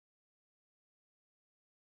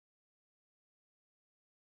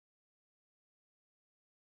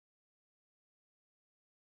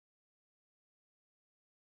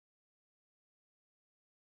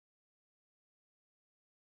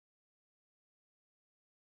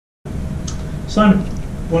Simon,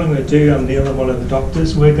 what I'm going to do, I'm Neil, I'm one of the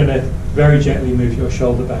doctors. We're going to very gently move your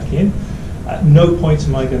shoulder back in. At no point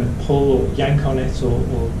am I going to pull or yank on it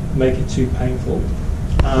or make it too painful.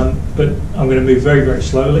 But I'm going to move very, very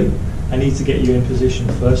slowly. I need to get you in position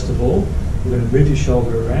first of all. We're going to move your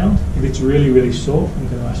shoulder around. If it's really, really sore, I'm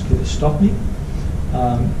going to ask you to stop me.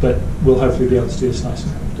 But we'll hopefully be able to do this nice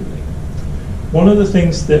and comfortably. One of the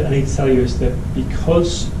things that I need to tell you is that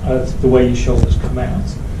because of the way your shoulders come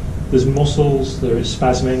out, there's muscles that are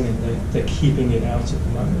spasming and they're keeping it out at the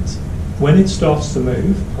moment. When it starts to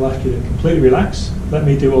move, I'll ask you to completely relax, let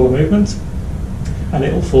me do all the movement, and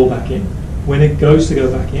it will fall back in. When it goes to go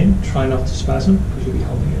back in, try not to spasm because you'll be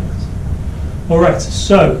holding it out. All right,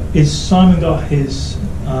 so is Simon got his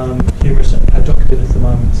humerus adducted at the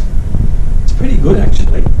moment? It's pretty good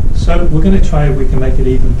actually. So we're going to try if we can make it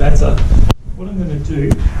even better. What I'm going to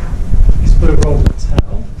do is put a roll of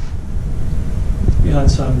towel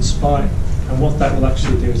behind Simon's spine, and what that will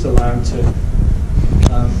actually do is allow him to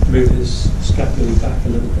move his scapula back a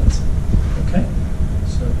little bit. Okay,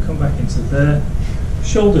 so come back into there,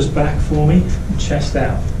 shoulders back for me, and chest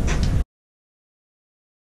out.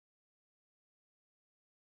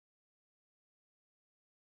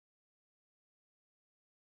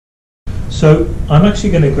 So I'm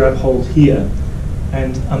actually going to grab hold here,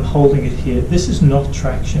 and I'm holding it here. This is not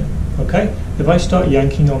traction, okay? If I start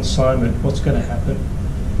yanking on Simon, what's going to happen?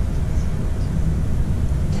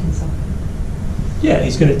 Yeah,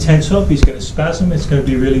 he's going to tense up, he's going to spasm, it's going to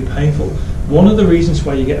be really painful. One of the reasons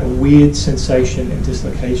why you get a weird sensation in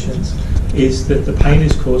dislocations is that the pain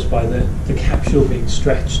is caused by the capsule being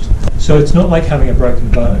stretched. So it's not like having a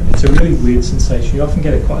broken bone, it's a really weird sensation. You often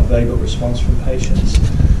get quite a vagal response from patients.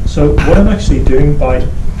 So what I'm actually doing by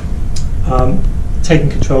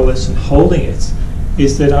taking control of this and holding it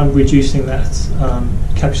is that I'm reducing that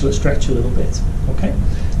capsular stretch a little bit, okay?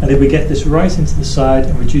 And if we get this right into the side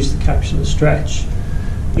and reduce the capsular stretch,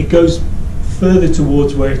 it goes further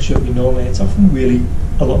towards where it should be normally. It's often really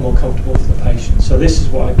a lot more comfortable for the patient. So this is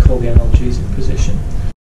what I call the analgesic position.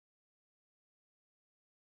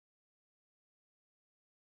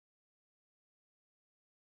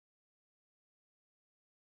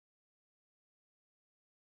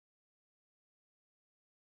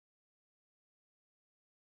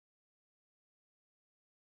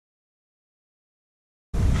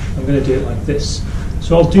 I'm going to do it like this.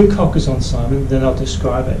 So I'll do Kocher's on Simon, then I'll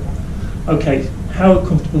describe it. Okay, how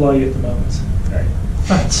comfortable are you at the moment? Very.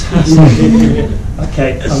 Fantastic.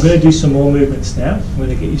 Okay, I'm going to do some more movements now. I'm going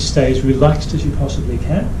to get you to stay as relaxed as you possibly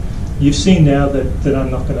can. You've seen now that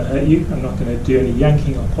I'm not going to hurt you. I'm not going to do any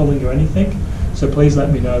yanking or pulling or anything. So please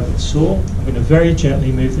let me know if it's sore. I'm going to very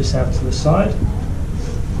gently move this out to the side.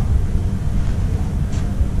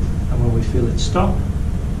 And when we feel it stop,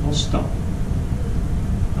 we'll stop.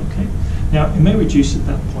 Okay. Now, it may reduce at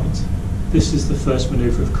that point. This is the first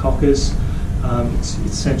manoeuvre of Kocher's. It's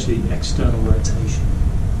essentially external rotation.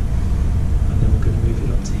 And then we're going to move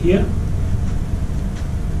it up to here.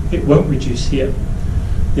 It won't reduce here.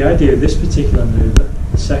 The idea of this particular manoeuvre,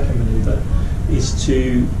 the second manoeuvre, is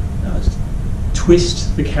to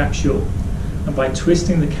twist the capsule. And by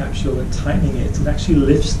twisting the capsule and tightening it, it actually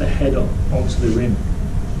lifts the head up onto the rim.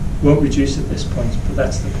 It won't reduce at this point, but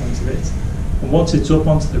that's the point of it. And once it's up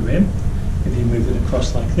onto the rim, if you move it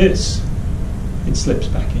across like this, it slips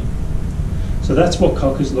back in. So that's what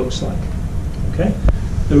Kocher's looks like. Okay?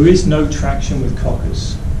 There is no traction with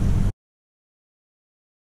Kocher's.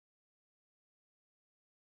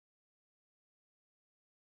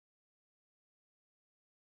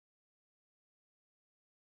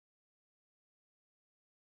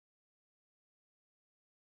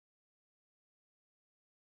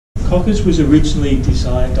 Kocher's was originally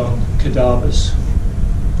designed on cadavers,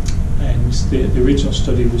 and the original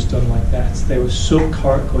study was done like that. They were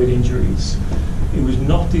subcoracoid injuries. It was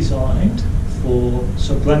not designed for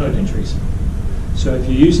subglenoid injuries. So if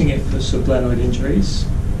you're using it for subglenoid injuries,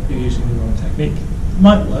 you're using the wrong technique. It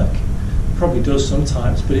might work, it probably does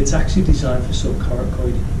sometimes, but it's actually designed for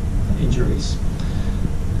subcoracoid injuries.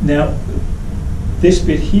 Now, this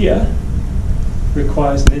bit here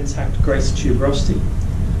requires an intact greater tuberosity.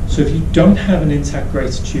 So if you don't have an intact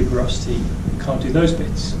greater tuberosity, you can't do those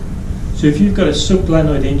bits. So if you've got a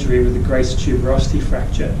subglenoid injury with a greater tuberosity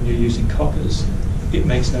fracture and you're using Kocher's, it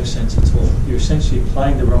makes no sense at all. You're essentially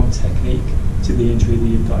applying the wrong technique to the injury that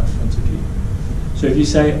you've got in front of you. So if you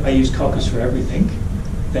say, I use Kocher's for everything,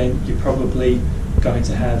 then you're probably going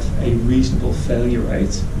to have a reasonable failure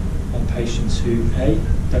rate on patients who, A,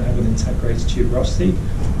 don't have an intact greater tuberosity,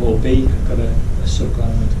 or B, have got a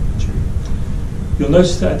subglenoid injury. You'll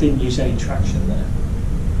notice that I didn't use any traction there.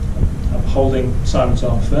 I'm holding Simon's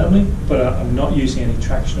arm firmly, but I'm not using any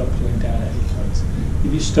traction or pulling down any points.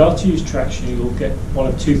 If you start to use traction, you'll get one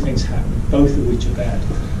of two things happen, both of which are bad.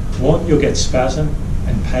 One, you'll get spasm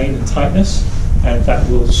and pain and tightness, and that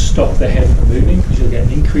will stop the head from moving because you'll get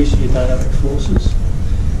an increase in your dynamic forces.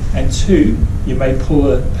 And two, you may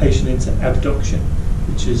pull a patient into abduction,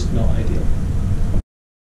 which is not ideal.